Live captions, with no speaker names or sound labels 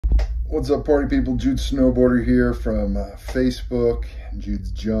What's up, party people? Jude Snowboarder here from Facebook, Jude's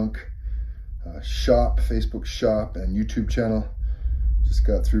Junk shop, Facebook shop, and YouTube channel. Just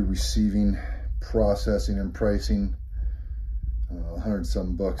got through receiving, processing, and pricing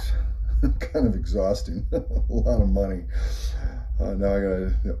 100-something bucks. Kind of exhausting. A lot of money. Now I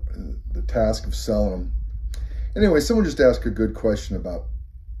got the task of selling them. Anyway, someone just asked a good question about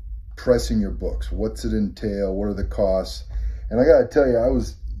pressing your books. What's it entail? What are the costs? And I got to tell you, I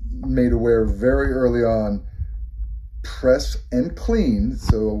was made aware very early on, press and clean.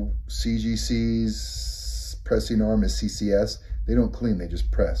 So CGC's pressing arm is CCS. They don't clean, they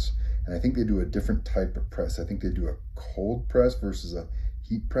just press. And I think they do a different type of press. I think they do a cold press versus a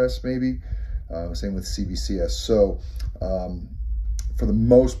heat press maybe. Same with CBCS. So for the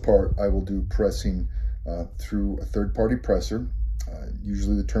most part, I will do pressing through a third-party presser.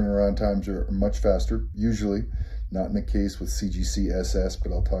 Usually the turnaround times are much faster, usually. Not in the case with CGC SS,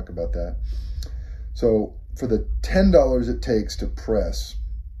 but I'll talk about that. So for the $10 it takes to press,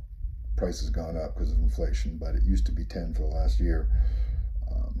 price has gone up because of inflation, but it used to be 10 for the last year.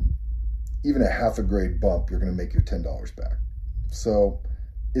 Even a half a grade bump, you're going to make your $10 back. So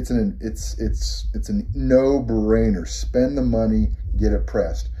it's a no-brainer. Spend the money, get it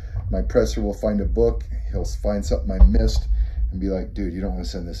pressed. My presser will find a book, he'll find something I missed, and be like, dude, you don't want to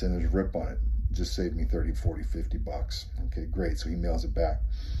send this in, there's a rip on it. Just saved me 30, 40, 50 bucks. Okay, great. So he mails it back.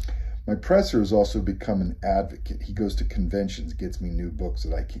 My presser has also become an advocate. He goes to conventions, gets me new books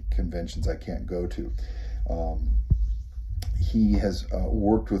that conventions I can't go to. He has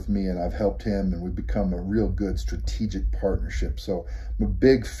worked with me and I've helped him, and we've become a real good strategic partnership. So I'm a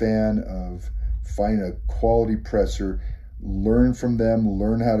big fan of finding a quality presser, learn from them,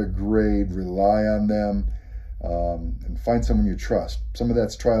 learn how to grade, rely on them. And find someone you trust. Some of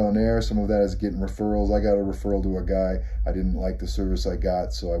that's trial and error. Some of that is getting referrals. I got a referral to a guy. I didn't like the service I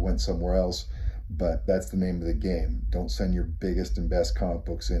got, so I went somewhere else. But that's the name of the game. Don't send your biggest and best comic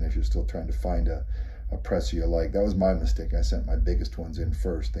books in if you're still trying to find a presser you like. That was my mistake. I sent my biggest ones in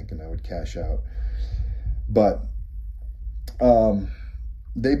first, thinking I would cash out. But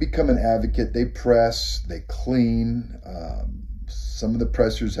they become an advocate. They press, they clean. Some of the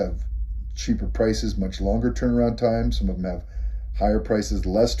pressers have cheaper prices, much longer turnaround times. Some of them have higher prices,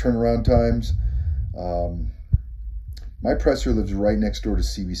 less turnaround times. My presser lives right next door to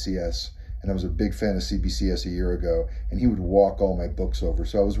CBCS, and I was a big fan of CBCS a year ago, and he would walk all my books over.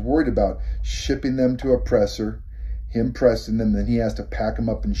 So I was worried about shipping them to a presser, him pressing them, then he has to pack them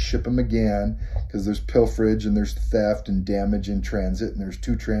up and ship them again, because there's pilferage and there's theft and damage in transit, and there's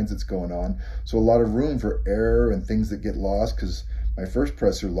 2 transits going on. So a lot of room for error and things that get lost, because my first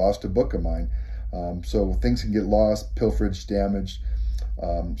presser lost a book of mine. So things can get lost, pilferage, damaged.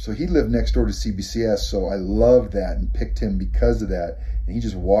 So he lived next door to CBCS, so I loved that and picked him because of that. And he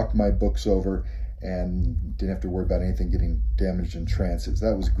just walked my books over and didn't have to worry about anything getting damaged in transit. So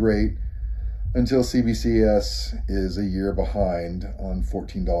that was great until CBCS is a year behind on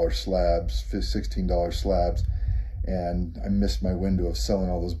 $14 slabs, $16 slabs. And I missed my window of selling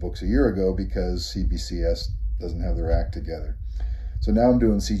all those books a year ago because CBCS doesn't have their act together. So now I'm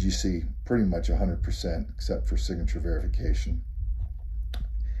doing CGC pretty much 100%, except for signature verification.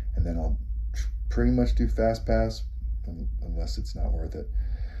 And then I'll pretty much do FastPass, unless it's not worth it.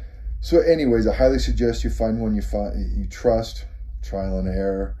 So anyways, I highly suggest you find one you trust, trial and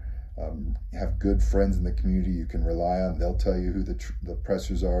error. Have good friends in the community you can rely on. They'll tell you who the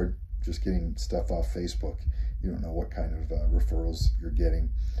pressers are. Just getting stuff off Facebook, you don't know what kind of referrals you're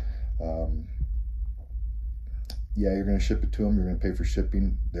getting. Yeah, you're going to ship it to them. You're going to pay for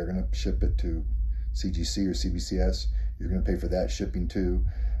shipping. They're going to ship it to CGC or CBCS. You're going to pay for that shipping too.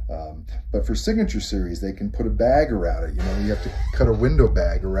 But for signature series, they can put a bag around it. You know, you have to cut a window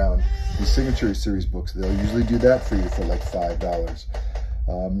bag around these signature series books. They'll usually do that for you for like $5.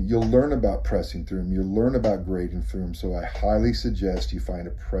 You'll learn about pressing through them. You'll learn about grading through them. So I highly suggest you find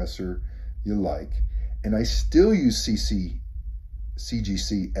a presser you like. And I still use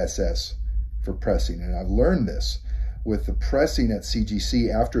CGC SS for pressing, and I've learned this with the pressing at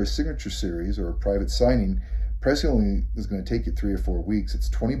CGC after a signature series or a private signing. Pressing only is going to take you 3 or 4 weeks. It's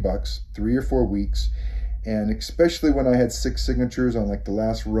 20 bucks, 3 or 4 weeks. And especially when I had 6 signatures on like the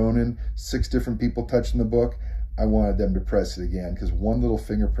last Ronin, 6 different people touching the book, I wanted them to press it again, because one little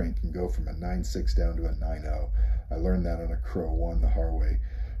fingerprint can go from a 9.6 down to a 9.0. I learned that on a Crow 1 the hard way.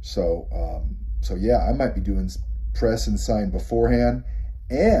 So yeah, I might be doing press and sign beforehand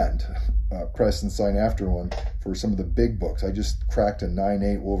and press and sign after one for some of the big books. I just cracked a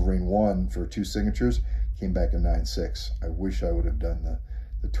 9.8 Wolverine 1 for 2 signatures, came back a 9.6. I wish I would have done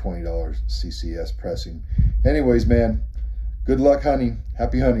the $20 CCS pressing. Anyways, man, Good luck hunting.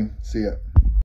 Happy hunting. See ya.